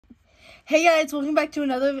Hey guys, welcome back to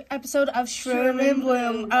another episode of Shroom and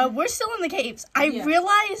Bloom. We're still in the caves. I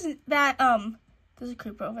realized that there's a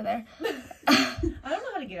creeper over there. I don't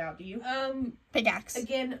know how to get out. Do you? Pickaxe.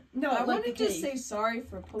 Again, no. I wanted to say sorry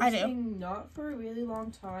for posting not for a really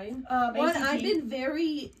long time. One, I've been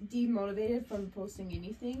very demotivated from posting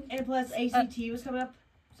anything, and plus ACT was coming up,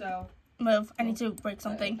 so move. I need to break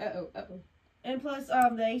something. And plus,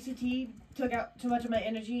 the ACT took out too much of my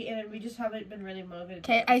energy, and we just haven't been really motivated.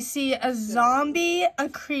 Okay, I see a zombie, a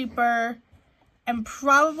creeper, and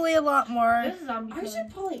probably a lot more. This is zombie. I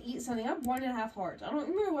should probably eat something. I have 1.5 hearts. I don't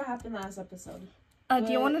remember what happened last episode.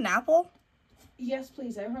 Do you want an apple? Yes,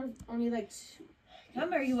 please. I have only like 2.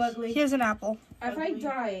 Come here, you ugly. Here's an apple. If I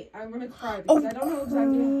die, I'm gonna cry because I don't know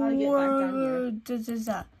exactly how to get back down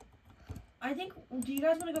here. I think. Do you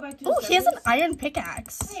guys want to go back to? Oh, he has an iron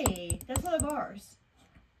pickaxe. Hey, that's one of ours.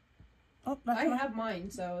 Oh, I have mine,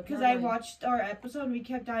 so because I watched our episode and we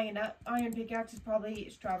kept dying, and that iron pickaxe is probably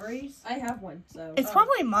strawberries. I have one, so it's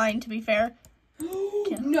probably mine. To be fair.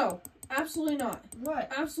 No, absolutely not.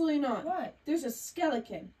 What? Absolutely not. What? There's a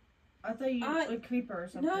skeleton. I thought you a creeper or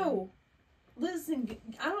something. No. Listen,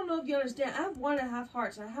 I don't know if you understand. I have 1.5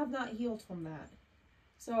 hearts. I have not healed from that.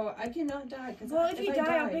 So I cannot die. Well, if you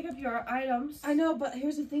die, I'll pick up your items. I know, but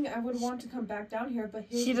here's the thing. I would want to come back down here, but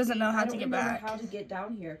she doesn't know how to get back. I don't remember how to get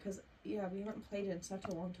down here, because, yeah, we haven't played it in such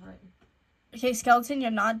a long time. Okay, skeleton,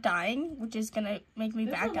 you're not dying, which is going to make me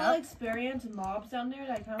back up. There's a lot of experience and mobs down there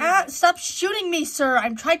that I kind of stop shooting me, sir.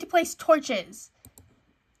 I'm trying to place torches.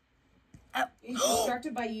 He's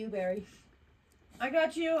distracted by you, Barry. I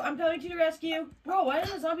got you. I'm coming to your rescue. Bro, why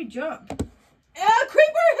did the zombie jump? Creeper!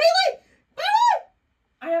 Haley!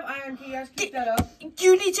 I have iron. Can you guys keep that up?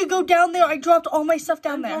 You need to go down there. I dropped all my stuff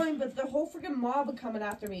down there. I'm going, but the whole freaking mob coming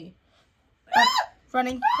after me.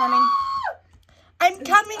 Running. I'm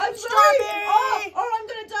coming, I'm Strawberry! Oh, I'm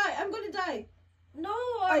gonna die. I'm gonna die. No,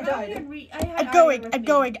 I died.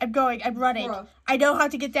 I'm going. I'm running. Bruh. I know how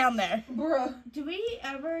to get down there. Bruh.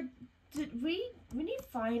 We need to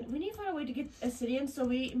find a way to get obsidian so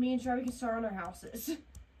me and Strawberry can start on our houses.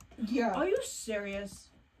 Yeah. Are you serious?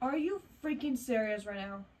 Are you freaking serious right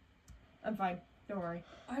now? I'm fine. Don't worry.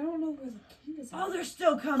 I don't know where the key is. Oh, they're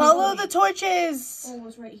still coming. Follow the torches. Oh,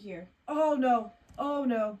 it's right here. Oh no. Oh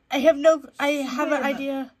no. I have an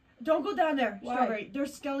idea. Don't go down there, Why? Strawberry.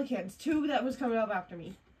 There's skeletons. 2 that was coming up after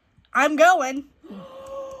me. I'm going.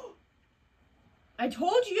 I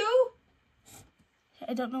told you.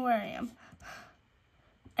 I don't know where I am.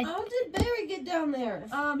 How did Barry get down there?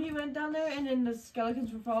 He went down there, and then the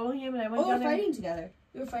skeletons were following him, and I went down there. We're fighting together.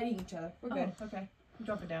 We were fighting each other. We're good. Okay. I'm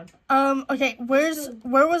dropping down. Okay,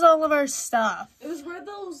 where was all of our stuff? It was where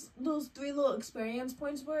those 3 little experience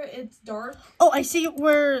points were. It's dark. Oh, I see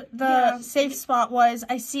where the safe spot was.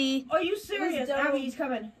 I see. Are you serious? Abby, he's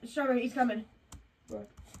coming. Strawberry, he's coming.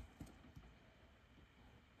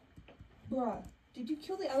 Bruh, did you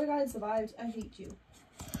kill the other guy that survived? I hate you.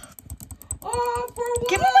 Oh, for what?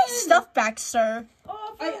 Give me my stuff back, sir.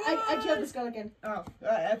 Oh, for I killed the skeleton. Oh,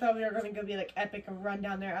 I thought we were going to go be like epic and run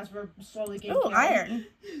down there as we're slowly getting Ooh, killed. iron.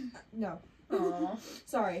 No. Aww.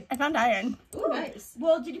 Sorry. I found iron. Ooh, nice.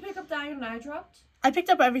 Well, did you pick up the iron I dropped? I picked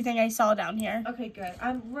up everything I saw down here. Okay, good.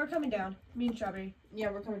 We're coming down. Me and Strawberry. Yeah,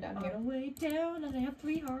 we're coming down here. On the way down, and I have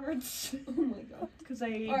 3 hearts. Oh my god. Because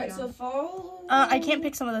I. Alright, so follow. I can't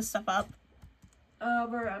pick some of this stuff up.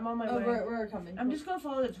 I'm on my way. We're coming. I'm just gonna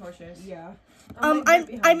follow the torches. Yeah. I'm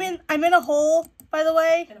in a hole, by the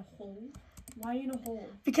way. In a hole? Why in a hole?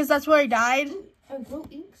 Because that's where I died. Glow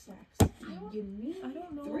ink sacks. Give me. I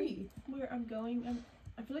don't know 3. where I'm going.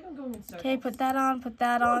 I feel like I'm going in circles. Okay, put that on. Put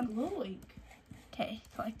that on. Glow ink. Okay,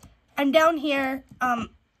 collect. I'm down here.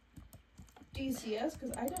 Do you see us?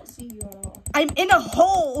 Because I don't see you at all. I'm in a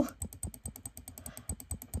hole.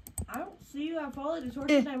 I don't see you. I followed the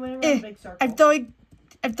torches and I went around a big circle.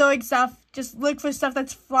 I'm throwing stuff. Just look for stuff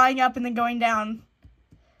that's flying up and then going down.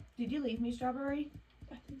 Did you leave me, Strawberry?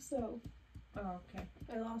 I think so. Oh, okay.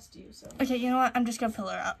 I lost you, so. Okay, you know what? I'm just gonna fill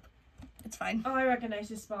her up. It's fine. Oh, I recognize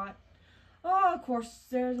this spot. Oh, of course,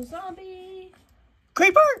 there's a zombie.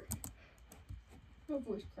 Creeper! My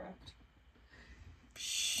voice cracked.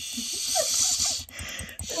 Shh.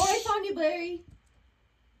 Oh, I found you, Barry.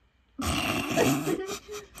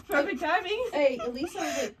 Perfect timing. Hey, at least I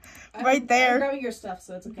was like... Right there. I'm grabbing your stuff,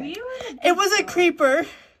 so it's okay. It was a creeper.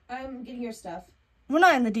 I'm getting your stuff. We're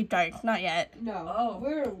not in the deep dark. Not yet. No. Oh.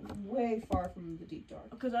 We're way far from the deep dark.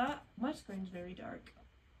 Because my screen's very dark.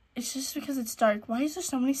 It's just because it's dark. Why is there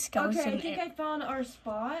so many skeletons? Okay, I think I found our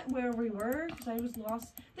spot where we were because I was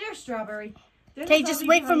lost. There's Strawberry. Okay, just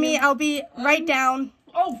wait for me. I'll be right down.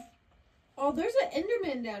 Oh! Oh, there's an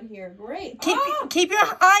Enderman down here. Great. Keep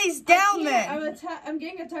your eyes down then. I'm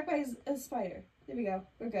getting attacked by a spider. There we go.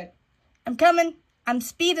 We're good. I'm coming. I'm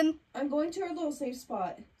speeding. I'm going to our little safe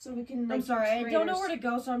spot so we can. I'm sorry, I don't know where to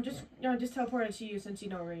go, so I'm just teleported to you since you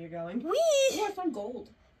know where you're going. Whee! Oh, I found gold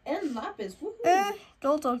and lapis. Woohoo!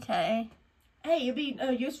 Gold's okay. Hey, it'd be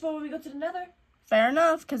useful when we go to the Nether. Fair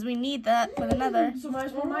enough, because we need that for the Nether. So might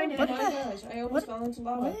as well mine it. Oh my gosh! I almost fell into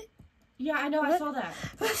lava. What? Yeah, I know. I saw that.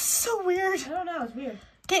 That's so weird. I don't know. It's weird.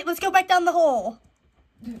 Okay, let's go back down the hole.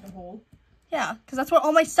 The hole. Yeah, because that's where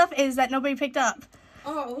all my stuff is that nobody picked up.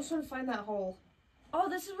 Oh, I was trying to find that hole. Oh,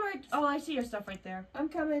 this is where. Oh, I see your stuff right there. I'm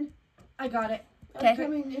coming. I got it. Okay. I'm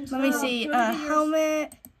coming into Let me see.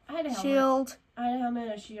 Helmet. I had a helmet. Shield. I had a helmet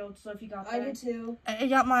and a shield. So if you got that, I did too. I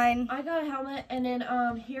got mine. I got a helmet, and then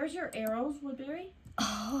here's your arrows, Woodberry.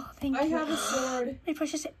 Oh, thank I you. have a sword. Let me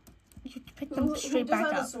push this. You pick them straight back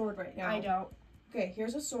have up. a sword right now? I don't. Okay,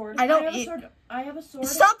 here's a sword. I don't. I have a sword.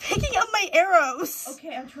 Stop picking up my arrows.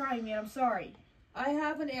 Okay, I'm trying, man. I'm sorry. I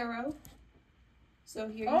have an arrow. So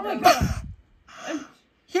here you go. Oh my god.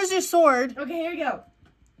 Here's your sword. Okay, here you go.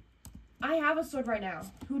 I have a sword right now.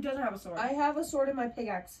 Who doesn't have a sword? I have a sword in my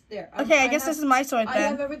pickaxe. There. Okay, I guess this is my sword I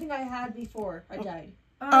have then. everything I had before I died.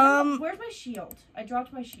 Where's my shield? I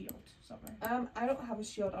dropped my shield somewhere. I don't have a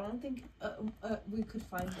shield. I don't think we could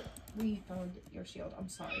find it. We found your shield. I'm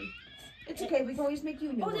sorry. It's okay. We can always make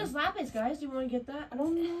you a new one. There's lapis, guys. Do you want to get that? I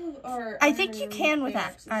don't know. I think you can with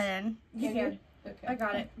that iron. You can. Okay. I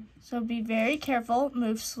got it. So be very careful.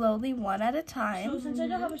 Move slowly, one at a So time. since I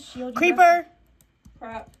don't have a shield, Creeper.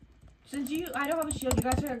 Crap. Since I don't have a shield, you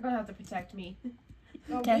guys are gonna have to protect me.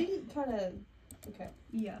 Okay. We kind of. Okay.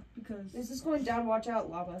 Yeah, because This is going down. Watch out,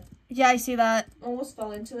 lava. Yeah, I see that. Almost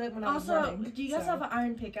fell into it when I was also, running. do you guys have an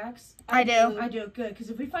iron pickaxe? I do. I do. Good, because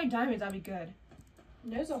if we find diamonds, that'd be good.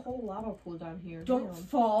 There's a whole lava pool down here. Don't Damn.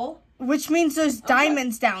 fall. Which means there's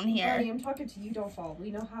diamonds down here. Buddy, I'm talking to you. Don't fall. We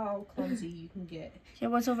know how clumsy you can get. Okay,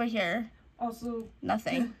 what's over here? Also,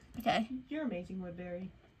 Nothing. Okay. you're amazing, Woodberry.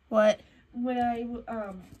 What? When I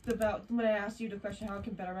when I asked you the question how I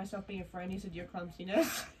can better myself being a friend, you said your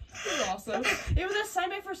clumsiness. It was awesome. It was an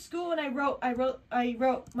assignment for school, and I wrote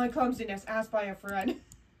my clumsiness asked by a friend.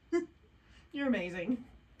 You're amazing.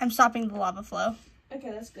 I'm stopping the lava flow. Okay,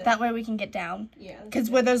 that's good. That way we can get down. Yeah. Because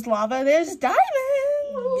where there's lava, there's diamonds.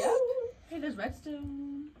 Yep. Hey, there's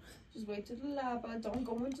redstone. Just wait to the lava. Don't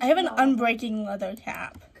go into I have an lava. unbreaking leather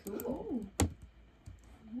cap. Cool.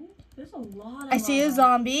 There's a lot of I see a lava.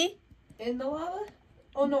 zombie In the lava?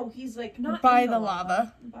 Oh no, he's like Not by in the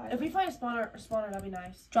lava. by If we find a spawner, that'd be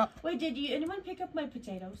nice. Drop. Wait, did anyone pick up my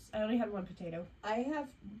potatoes? I only had one potato. I have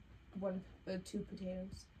two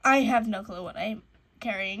potatoes. I have no clue what I'm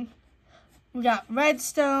carrying. We got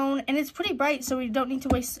redstone, and it's pretty bright, so we don't need to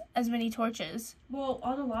waste as many torches. Well,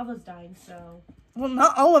 all the lava's dying, so. Well,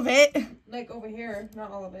 not all of it. Like over here,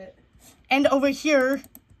 not all of it. And over here.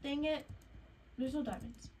 Dang it. There's no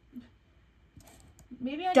diamonds.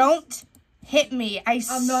 Maybe I Don't hit me.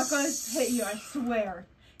 I'm not gonna hit you, I swear.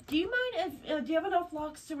 Do you mind if, do you have enough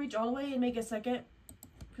blocks to reach all the way and make a second?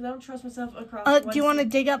 Because I don't trust myself across do you want to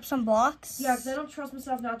dig up some blocks? Yeah, because I don't trust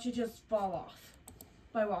myself not to just fall off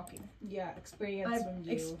by walking. Yeah, experience I've from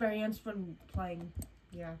you. experienced when playing.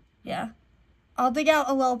 Yeah. Yeah. I'll dig out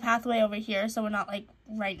a little pathway over here so we're not, like,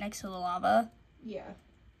 right next to the lava. Yeah.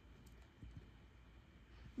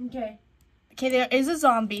 Okay. Okay, there is a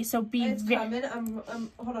zombie, so be It's coming.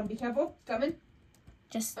 I'm hold on, be careful. It's coming.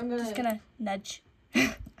 just I'm gonna nudge.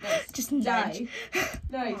 Nice. Just nudge.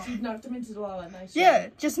 Nice. You knocked him into the lava. Nice. Yeah,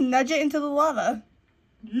 just nudge it into the lava.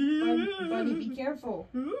 Buddy, be careful.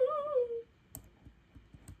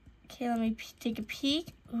 Okay, let me take a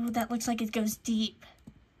peek. Ooh, that looks like it goes deep.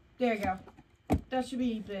 There you go. That should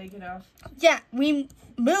be big enough. Yeah, we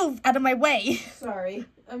move out of my way. Sorry.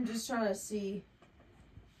 I'm just trying to see.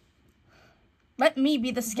 Let me be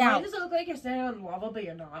the Why scout. does it look like you're standing on lava, but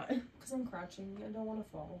you're not? Because I'm crouching. I don't want to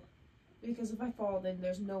fall. Because if I fall, then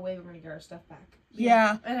there's no way we're going to get our stuff back.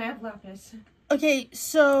 Yeah. And I have lapis. Okay,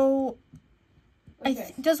 so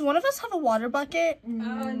Okay. does one of us have a water bucket?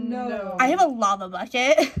 No. I have a lava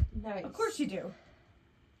bucket. Nice. Of course you do.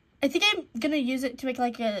 I think I'm gonna use it to make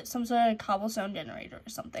like some sort of cobblestone generator or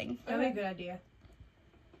something. That'd be a good idea.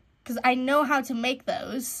 Cause I know how to make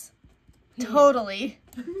those. Totally.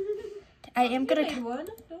 I am gonna. You made one?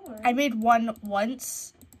 Don't worry. I made one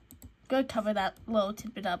once. I'm gonna cover that little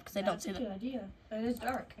tidbit up because I don't see That's a that. good idea. And it's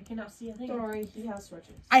dark. I cannot see a thing. Don't worry, he has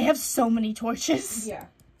torches. I have so many torches. Yeah.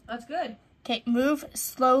 That's good. Okay, move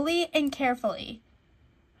slowly and carefully.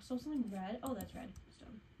 I saw something red. Oh, that's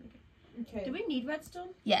redstone. Okay. Okay. Do we need redstone?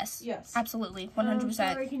 Yes. Yes. Absolutely. 100%.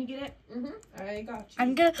 Sorry, can you get it? I got you.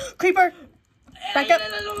 I'm gonna creeper. Back up.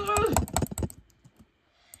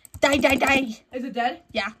 Die. Is it dead?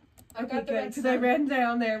 Yeah. I got the because I ran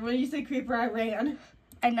down there. When you say creeper, I ran.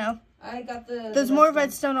 I know. I got the. There's more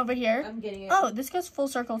redstone over here. I'm getting it. Oh, this goes full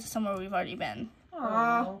circle to somewhere we've already been.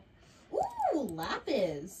 Aww. Ooh,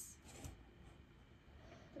 lapis.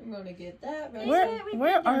 I'm gonna get that right.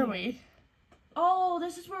 Where are we? Oh,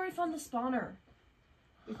 this is where we found the spawner.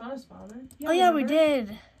 We found a spawner? Yeah, oh, yeah, we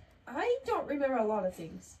did. I don't remember a lot of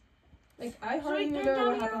things. Like, I hardly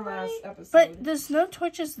remember what happened last episode. But there's no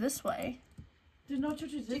torches this way. There's no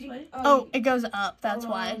torches this way? Oh, it goes up. That's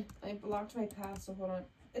why. I blocked my path, so hold on.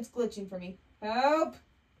 It's glitching for me. Help!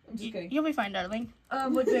 I'm just kidding. You'll be fine, darling.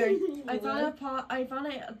 Woodberry. I found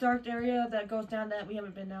a dark area that goes down that we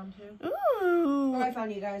haven't been down to. Ooh. Oh, I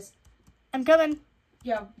found you guys. I'm coming.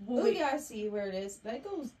 Yeah. Well, yeah, I see where it is. That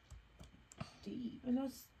goes deep.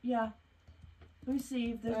 Yeah. Let me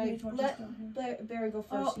see if there's any torches down here. Barry, go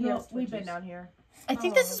first. Oh, no, we've been down here. I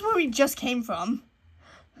think this is where we just came from.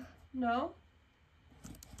 No.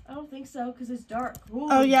 I don't think so, because it's dark. Ooh,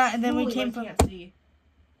 oh, yeah, and then we came from... I can't see.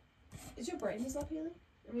 Is your brightness up, Haley?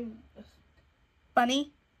 I mean...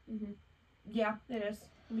 Bunny? Mm-hmm. Yeah, it is.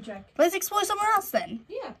 Let me check. Let's explore somewhere else, then.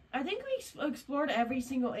 Yeah. I think we explored every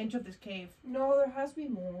single inch of this cave. No, there has to be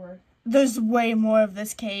more. There's way more of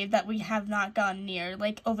this cave that we have not gone near.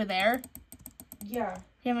 Like, over there. Yeah.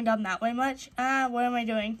 You haven't gotten that way much? What am I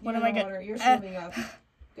doing? What am I doing? You're swimming up.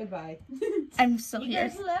 Goodbye. I'm still here. You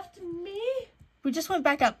guys left me? We just went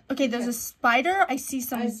back up. Okay, there's a spider. I see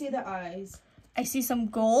the eyes. I see some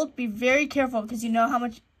gold. Be very careful, because you know how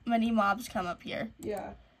many mobs come up here.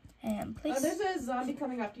 Yeah. And please. There's a zombie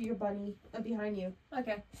coming after your bunny. Behind you.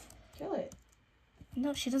 Okay. Kill it.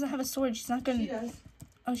 No, she doesn't have a sword. She's not gonna... She does.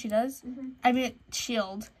 Oh, she does? Mm-hmm. I mean,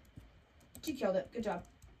 shield. She killed it. Good job.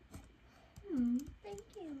 Thank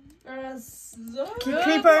you.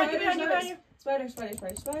 Creeper.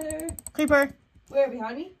 Spider. Creeper. Where,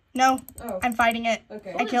 behind me? No. Oh. I'm fighting it.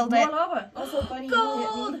 Okay. I killed it. Lava. Also, bunny,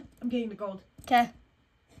 gold. hit me. I'm getting the gold. Okay.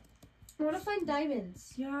 I want to find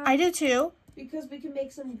diamonds. Yeah. I do too. Because we can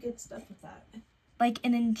make some good stuff with that. Like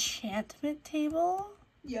an enchantment table?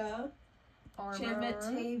 Yeah. Armor. Enchantment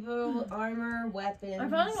table, armor, weapons.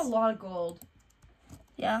 I'm finding a lot of gold.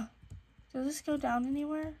 Yeah. Does this go down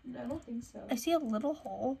anywhere? No, I don't think so. I see a little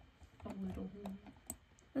hole. A little hole.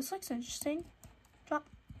 This looks interesting. Drop.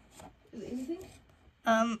 Is it anything?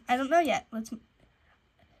 I don't know yet.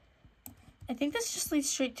 I think this just leads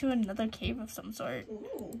straight to another cave of some sort.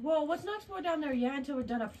 Ooh. Well, let's not explore down there yet until we're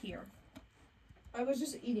done up here. I was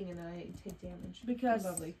just eating and I take damage. Because,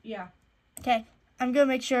 lovely. Yeah. Okay. I'm gonna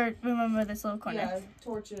make sure, remember this little corner. Yeah,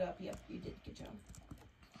 torch it up. Yep, you did. Good job.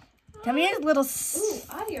 Come here, little... Ooh,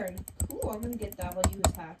 iron. Cool, I'm gonna get that while you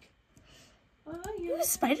attack. Ooh,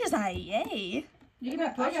 spider's eye, yay. You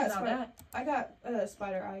can push without that. I got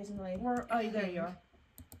spider eyes in my... There you are.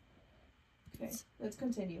 Okay, let's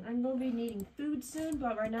continue. I'm gonna be needing food soon,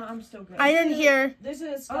 but right now I'm still good. Iron here. There's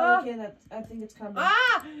a skeleton that I think it's coming.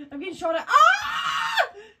 Ah! I'm getting shot at. Ah!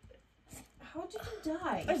 How did you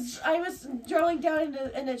die? I was drilling down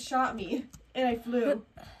and it shot me. And I flew.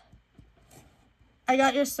 I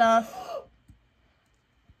got your stuff.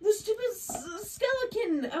 The stupid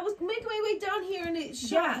skeleton! I was making my way down here and it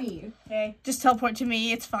shot me. Okay. Just teleport to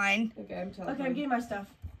me, it's fine. Okay, I'm teleporting. Okay, I'm getting my stuff.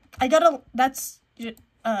 I got a... That's...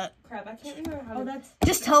 Crap, I can't remember how to...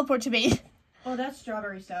 Just teleport to me. Oh, that's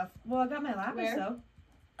strawberry stuff. Well, I got my lapis, though.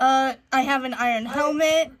 I have an iron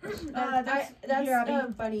helmet. That's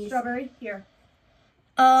here, bunnies. Strawberry, here.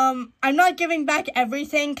 I'm not giving back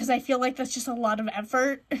everything because I feel like that's just a lot of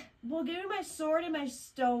effort. Well, give me my sword and my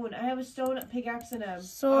stone. I have a stone pickaxe and a...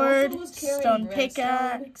 Sword, stone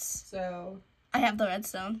pickaxe. So... I have the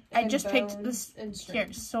redstone. I just picked this...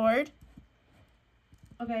 Here, sword.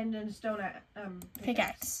 Okay, and then stone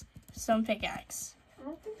pickaxe. Stone pickaxe. I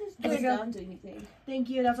don't think this goes down to anything.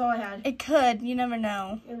 Thank you, that's all I had. It could, you never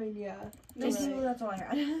know. I mean, yeah. Thank you, that's all I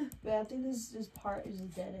had. But I think this part is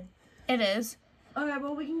dead. It is. Okay,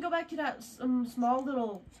 well, we can go back to that small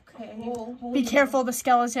little hole. Be careful, the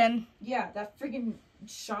skeleton. Yeah, that freaking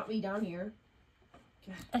shot me down here.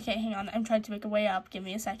 Okay, hang on. I'm trying to make a way up. Give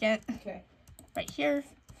me a second. Okay. Right here.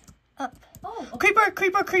 Up. Oh. Okay.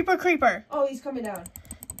 Creeper. Oh, he's coming down.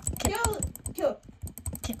 Kill.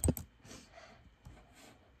 Okay.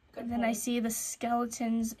 And then I see the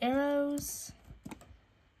skeleton's arrows.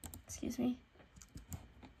 Excuse me.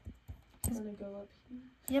 I'm gonna go up here.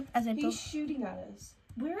 Yep, as I He's shooting at us.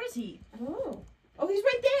 Where is he? Oh. Oh, he's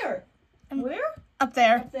right there. Where? Up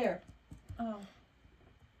there. Up there. Oh.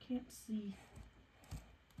 Can't see.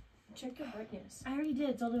 Check your brightness. I already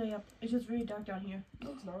did. It's all the way up. It's just really dark down here.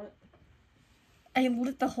 No, it's not. I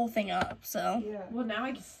lit the whole thing up, so. Yeah. Well, now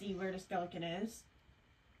I can see where the skeleton is.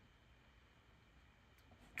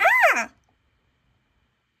 Ah!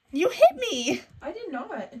 You hit me! I did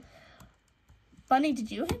not. Bunny,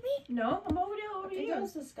 did you hit me? No, I'm over I think here. that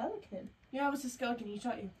was the skeleton. Yeah, it was the skeleton. He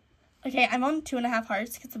shot you. Okay, I'm on 2.5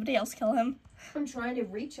 hearts. Can somebody else kill him? I'm trying to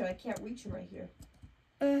reach him. I can't reach him right here.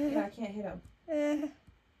 Yeah, I can't hit him.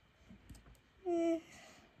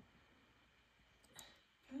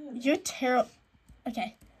 You're terrible.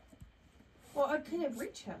 Okay. Well, I couldn't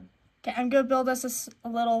reach him. Okay, I'm gonna build us a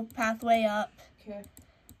little pathway up. Okay.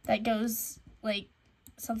 That goes like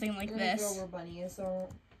something like this. Go where Bunny is. So.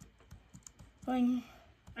 Going.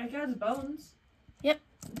 I got his bones. Yep.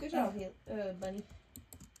 Good job, Bunny.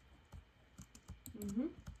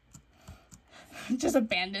 Just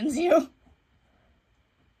abandons you.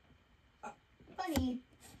 Bunny.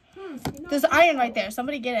 There's iron right there.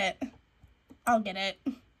 Somebody get it. I'll get it.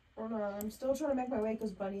 Hold on, I'm still trying to make my way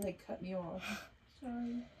because Bunny like cut me off.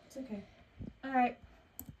 Sorry. It's okay. Alright.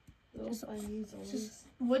 Little bunnies always.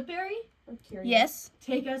 Woodberry? I'm curious. Yes.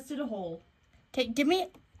 Take us to the hole. Okay, give me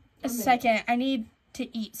a second. I need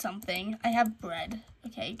to eat something. I have bread.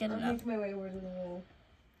 Okay, good enough. I'm making my way over to the hole.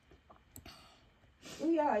 Oh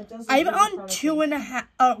yeah, it does. I'm on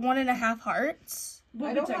 1.5 hearts.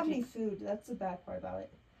 I don't have any food. That's the bad part about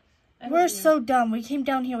it. We're so dumb. We came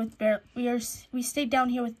down here with we stayed down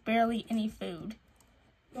here with barely any food.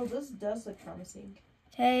 Oh, this does look promising.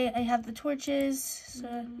 Okay, I have the torches.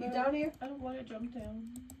 So. You down here? I don't want to jump down.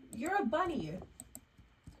 You're a bunny.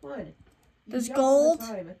 Come on. There's gold.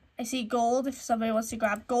 I see gold. If somebody wants to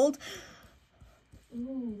grab gold.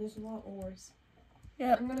 Ooh, there's a lot of ores.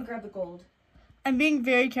 Yeah. I'm gonna grab the gold. I'm being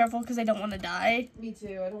very careful because I don't want to die. Me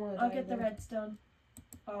too. I don't want to die. I'll get the redstone.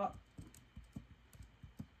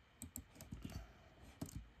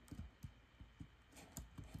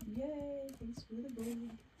 Yay! Thanks for the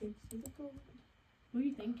gold. Thanks for the gold. What are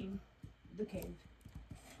you thinking? The cave.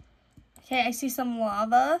 Okay, I see some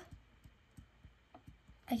lava.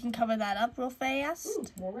 I can cover that up real fast. Ooh,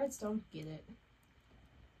 more redstone. Get it.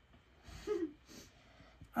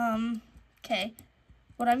 Okay.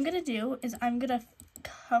 What I'm gonna do is I'm gonna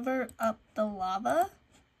cover up the lava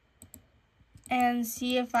and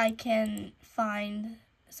see if I can find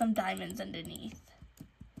some diamonds underneath.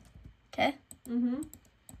 Okay?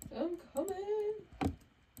 I'm coming.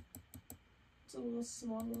 It's a little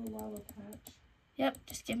small little lava patch. Yep,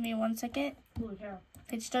 just give me 1 second. Holy cow.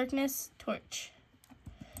 Pitch darkness, torch.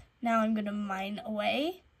 Now I'm gonna mine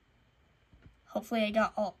away. Hopefully I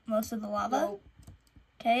got most of the lava. Nope.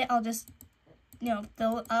 Okay, I'll just,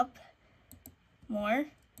 fill it up more.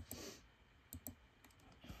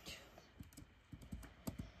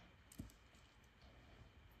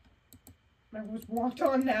 I just walked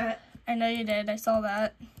on that. I know you did. I saw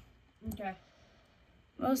that. Okay.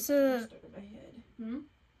 Most of... Stuck in my head.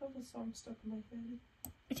 I have a song stuck in my head.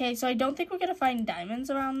 Okay, so I don't think we're gonna find diamonds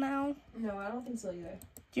around now. No, I don't think so either.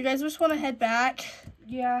 Do you guys just want to head back?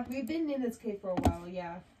 Yeah. We've been in this cave for a while,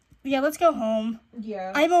 yeah. Yeah, let's go home.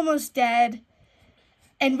 Yeah. I'm almost dead.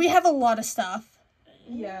 And we have a lot of stuff.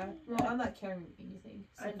 Yeah. Well, I'm not carrying anything.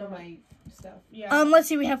 I know my stuff. Yeah. Let's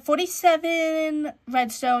see. We have 47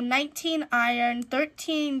 redstone, 19 iron,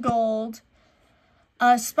 13 gold,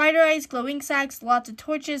 spider eyes, glowing sacks, lots of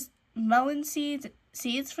torches, melon seeds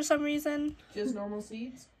for some reason. Just normal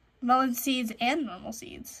seeds? Melon seeds and normal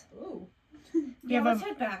seeds. Ooh. Yeah, let's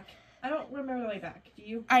head back. I don't remember the way back. Do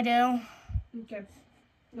you? I do. Okay.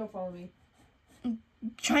 No, follow me. I'm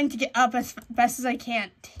trying to get up as best as I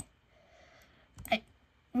can.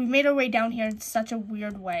 We made our way down here in such a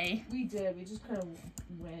weird way. We did. We just kind of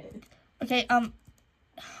went. Okay,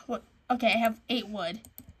 what? Okay, I have 8 wood.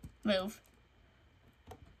 Move.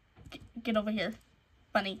 Get over here.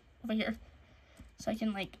 Bunny, over here. So I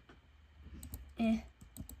can,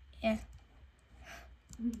 yeah.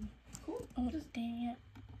 Cool. Oh, dang it.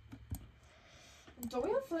 Don't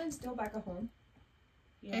we have friends still back at home?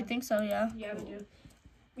 Yeah. I think so, yeah. Yeah, we do.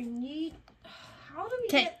 We need... How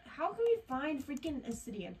can we find freaking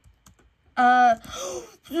obsidian?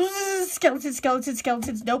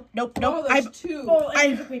 Skeletons. Nope. Oh, there's 2. Oh,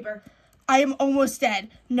 and there's a creeper. I am almost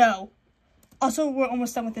dead. No. Also, we're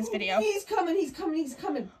almost done with this video. He's coming.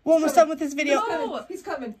 We're almost done with this video. No. He's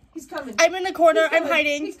coming. I'm in the corner. I'm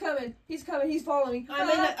hiding. He's coming. He's following. I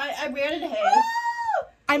ran ahead. Ah!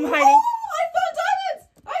 I'm hiding. Oh,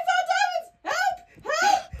 I found diamonds! Help!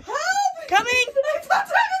 Coming! I found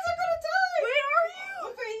diamonds! I'm gonna die! Where are you?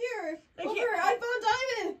 Over here! I found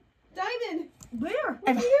diamond! Where?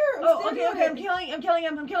 Over here! Oh, okay, I'm killing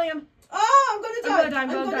him. Oh, I'm gonna die! I'm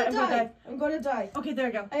gonna die. I'm gonna die. Okay, there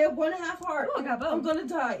we go. I have 1.5 heart. Oh, I got bones. I'm gonna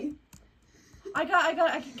die.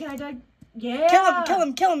 Can I die? Yeah. Kill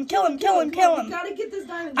him. We gotta get this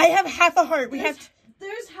diamond. I have half a heart. There has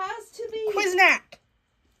to be. Quiznak.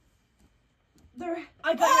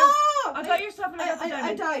 I got your stuff and I got the diamond.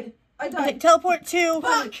 I died. Okay, teleport to.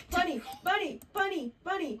 Bunny.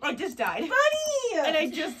 I just died. Bunny! And I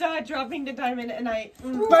just died dropping the diamond and I...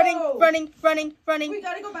 Running. We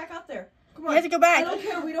gotta go back up there. Come on. We have to go back. I don't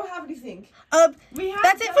care. We don't have anything.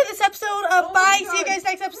 That's it for this episode. Bye. See you guys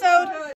next episode.